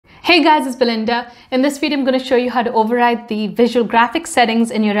Hey guys, it's Belinda. In this video, I'm going to show you how to override the visual graphics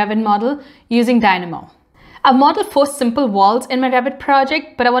settings in your Revit model using Dynamo. I've modeled 4 simple walls in my Revit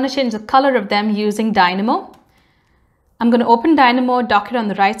project, but I want to change the color of them using Dynamo. I'm going to open Dynamo docket on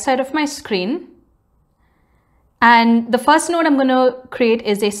the right side of my screen. And the first node I'm going to create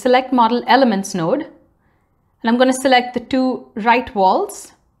is a select model elements node. And I'm going to select the 2 right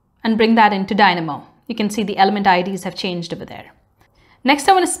walls and bring that into Dynamo. You can see the element IDs have changed over there. Next,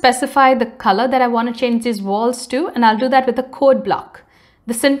 I want to specify the color that I want to change these walls to, and I'll do that with a code block.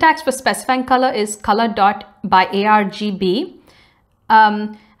 The syntax for specifying color is color.byargb.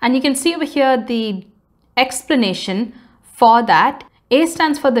 And you can see over here the explanation for that. A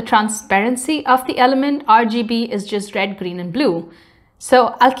stands for the transparency of the element. RGB is just red, green, and blue.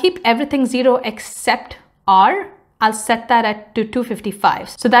 So I'll keep everything 0 except R. I'll set that to 255.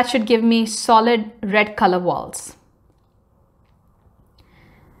 So that should give me solid red color walls.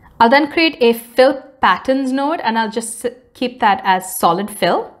 I'll then create a fill patterns node and I'll just keep that as solid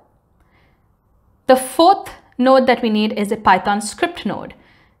fill. The 4th node that we need is a Python script node.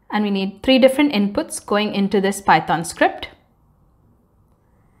 And we need 3 different inputs going into this Python script.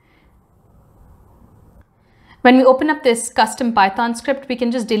 When we open up this custom Python script, we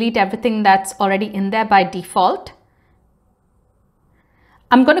can just delete everything that's already in there by default.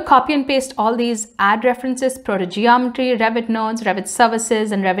 I'm going to copy and paste all these add references, protogeometry, Revit nodes, Revit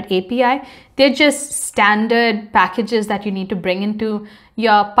services, and Revit API. They're just standard packages that you need to bring into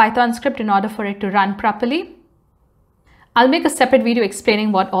your Python script in order for it to run properly. I'll make a separate video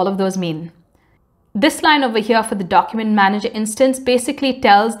explaining what all of those mean. This line over here for the document manager instance basically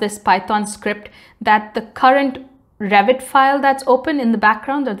tells this Python script that the current Revit file that's open in the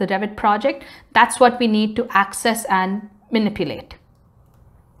background or the Revit project, that's what we need to access and manipulate.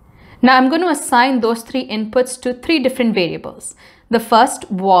 Now I'm going to assign those 3 inputs to 3 different variables. The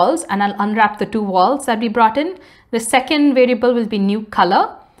first, walls, and I'll unwrap the 2 walls that we brought in. The second variable will be new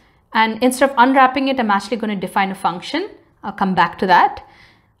color. And instead of unwrapping it, I'm actually going to define a function. I'll come back to that.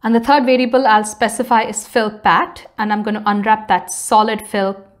 And the third variable I'll specify is fill pat, and I'm going to unwrap that solid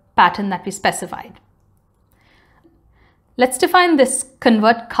fill pattern that we specified. Let's define this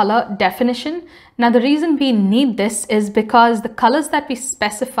convert color definition. Now the reason we need this is because the colors that we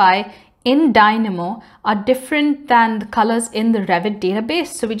specify in Dynamo are different than the colors in the Revit database.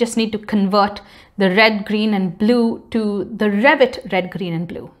 So we just need to convert the red, green, and blue to the Revit red, green, and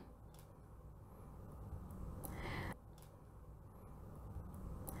blue.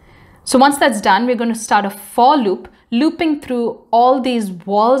 So once that's done, we're going to start a for loop, looping through all these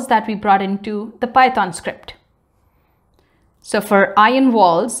walls that we brought into the Python script. So for I in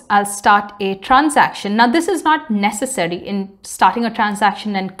walls, I'll start a transaction. Now this is not necessary in starting a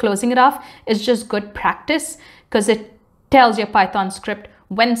transaction and closing it off. It's just good practice because it tells your Python script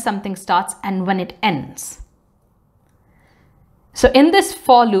when something starts and when it ends. So in this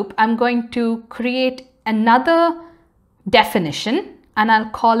for loop, I'm going to create another definition and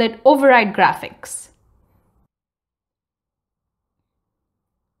I'll call it override graphics.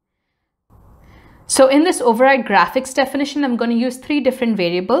 So in this override graphics definition, I'm going to use 3 different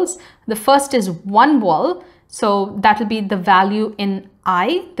variables. The first is one wall. So that will be the value in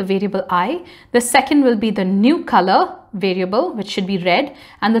I, the variable I. The second will be the new color variable, which should be red.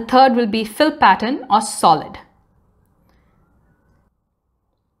 And the third will be fill pattern or solid.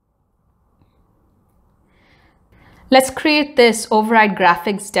 Let's create this override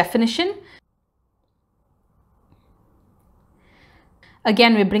graphics definition.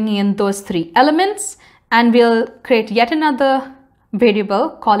 Again, we're bringing in those 3 elements and we'll create yet another variable,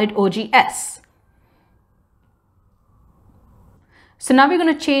 call it OGS. So now we're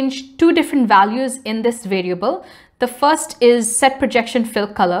going to change 2 different values in this variable. The first is set projection fill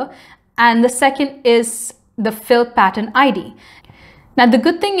color and the second is the fill pattern ID. Now the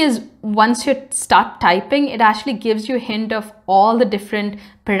good thing is once you start typing, it actually gives you a hint of all the different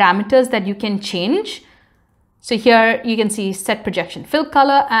parameters that you can change. So here you can see set projection fill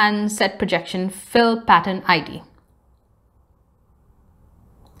color and set projection fill pattern ID.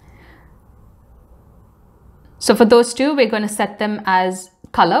 So for those 2, we're going to set them as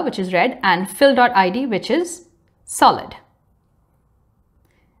color, which is red, and fill.id, which is solid.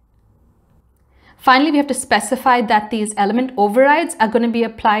 Finally, we have to specify that these element overrides are going to be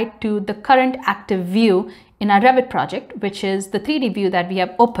applied to the current active view in our Revit project, which is the 3D view that we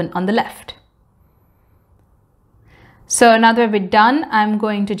have open on the left. So now that we're done, I'm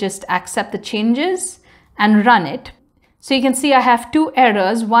going to just accept the changes and run it. So you can see I have 2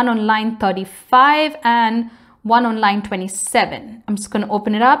 errors, one on line 35 and one on line 27. I'm just going to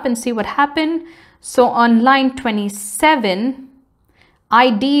open it up and see what happened. So on line 27,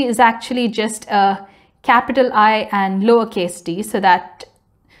 ID is actually just a capital I and lowercase d, so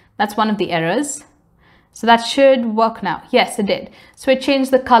that's one of the errors. So that should work now. Yes, it did. So it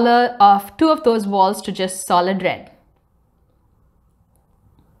changed the color of 2 of those walls to just solid red.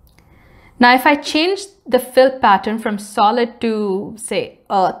 Now, if I change the fill pattern from solid to, say,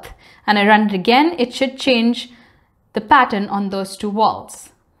 earth, and I run it again, it should change the pattern on those 2 walls.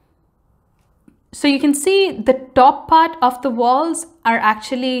 So you can see the top part of the walls are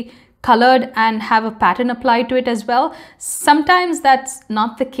actually colored and have a pattern applied to it as well. Sometimes that's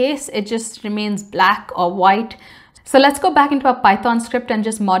not the case. It just remains black or white. So let's go back into our Python script and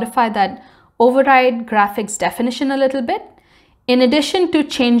just modify that override graphics definition a little bit. In addition to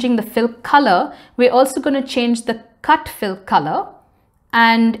changing the fill color, we're also going to change the cut fill color.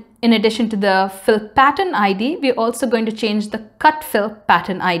 And in addition to the fill pattern ID, we're also going to change the cut fill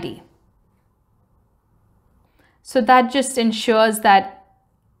pattern ID. So that just ensures that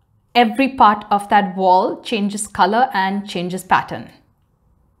every part of that wall changes color and changes pattern.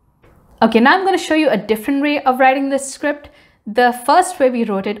 Okay, now I'm going to show you a different way of writing this script. The first way we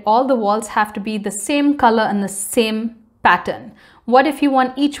wrote it, all the walls have to be the same color and the same pattern. What if you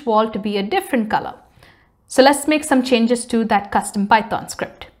want each wall to be a different color? So let's make some changes to that custom Python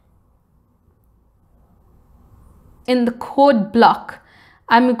script. In the code block,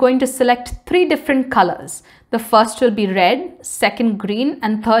 I'm going to select 3 different colors. The first will be red, second green,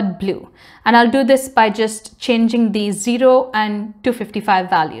 and third blue. And I'll do this by just changing the 0 and 255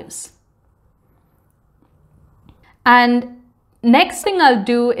 values. And next thing I'll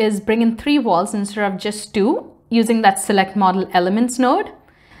do is bring in 3 walls instead of just 2, using that select model elements node.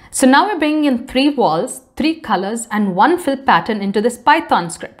 So now we're bringing in 3 walls, 3 colors, and 1 fill pattern into this Python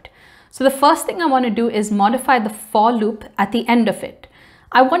script. So the first thing I want to do is modify the for loop at the end of it.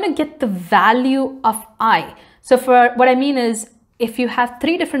 I want to get the value of I. So for what I mean is, if you have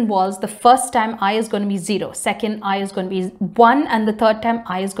 3 different walls, the first time I is going to be 0, second I is going to be 1, and the third time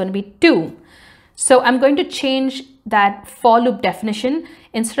I is going to be 2. So I'm going to change that for loop definition.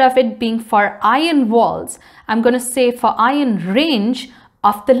 Instead of it being for I in walls, I'm going to say for I in range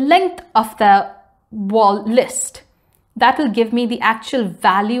of the length of the wall list. That will give me the actual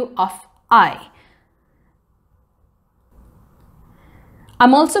value of I.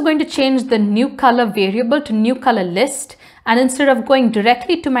 I'm also going to change the new color variable to new color list. And instead of going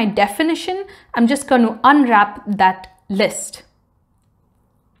directly to my definition, I'm just going to unwrap that list.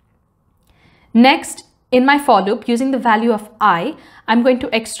 Next, in my for loop, using the value of I, I'm going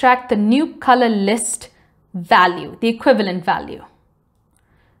to extract the new color list value, the equivalent value.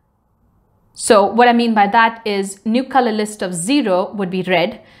 So what I mean by that is new color list of 0 would be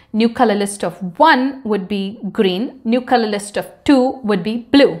red, new color list of 1 would be green, new color list of 2 would be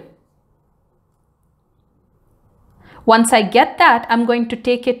blue. Once I get that, I'm going to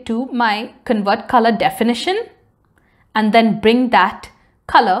take it to my convert color definition and then bring that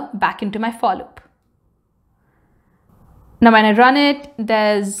color back into my for loop. Now when I run it,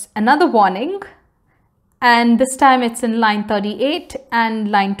 there's another warning, and this time it's in line 38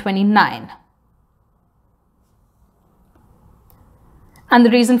 and line 29. And the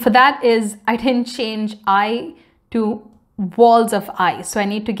reason for that is I didn't change I to walls of I. So I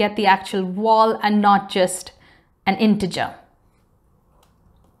need to get the actual wall and not just an integer.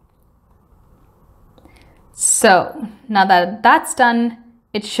 So now that that's done,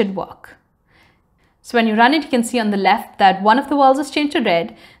 it should work. So when you run it, you can see on the left that one of the walls is changed to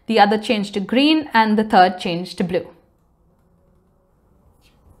red, the other changed to green, and the third changed to blue.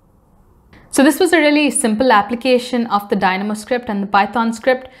 So this was a really simple application of the Dynamo script and the Python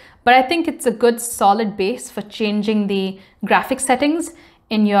script, but I think it's a good solid base for changing the graphic settings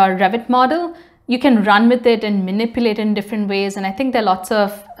in your Revit model. You can run with it and manipulate it in different ways, and I think there are lots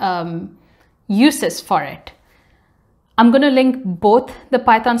of uses for it. I'm going to link both the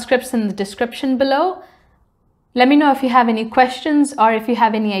Python scripts in the description below. Let me know if you have any questions or if you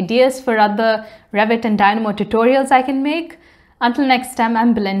have any ideas for other Revit and Dynamo tutorials I can make. Until next time,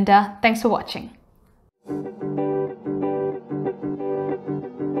 I'm Belinda. Thanks for watching.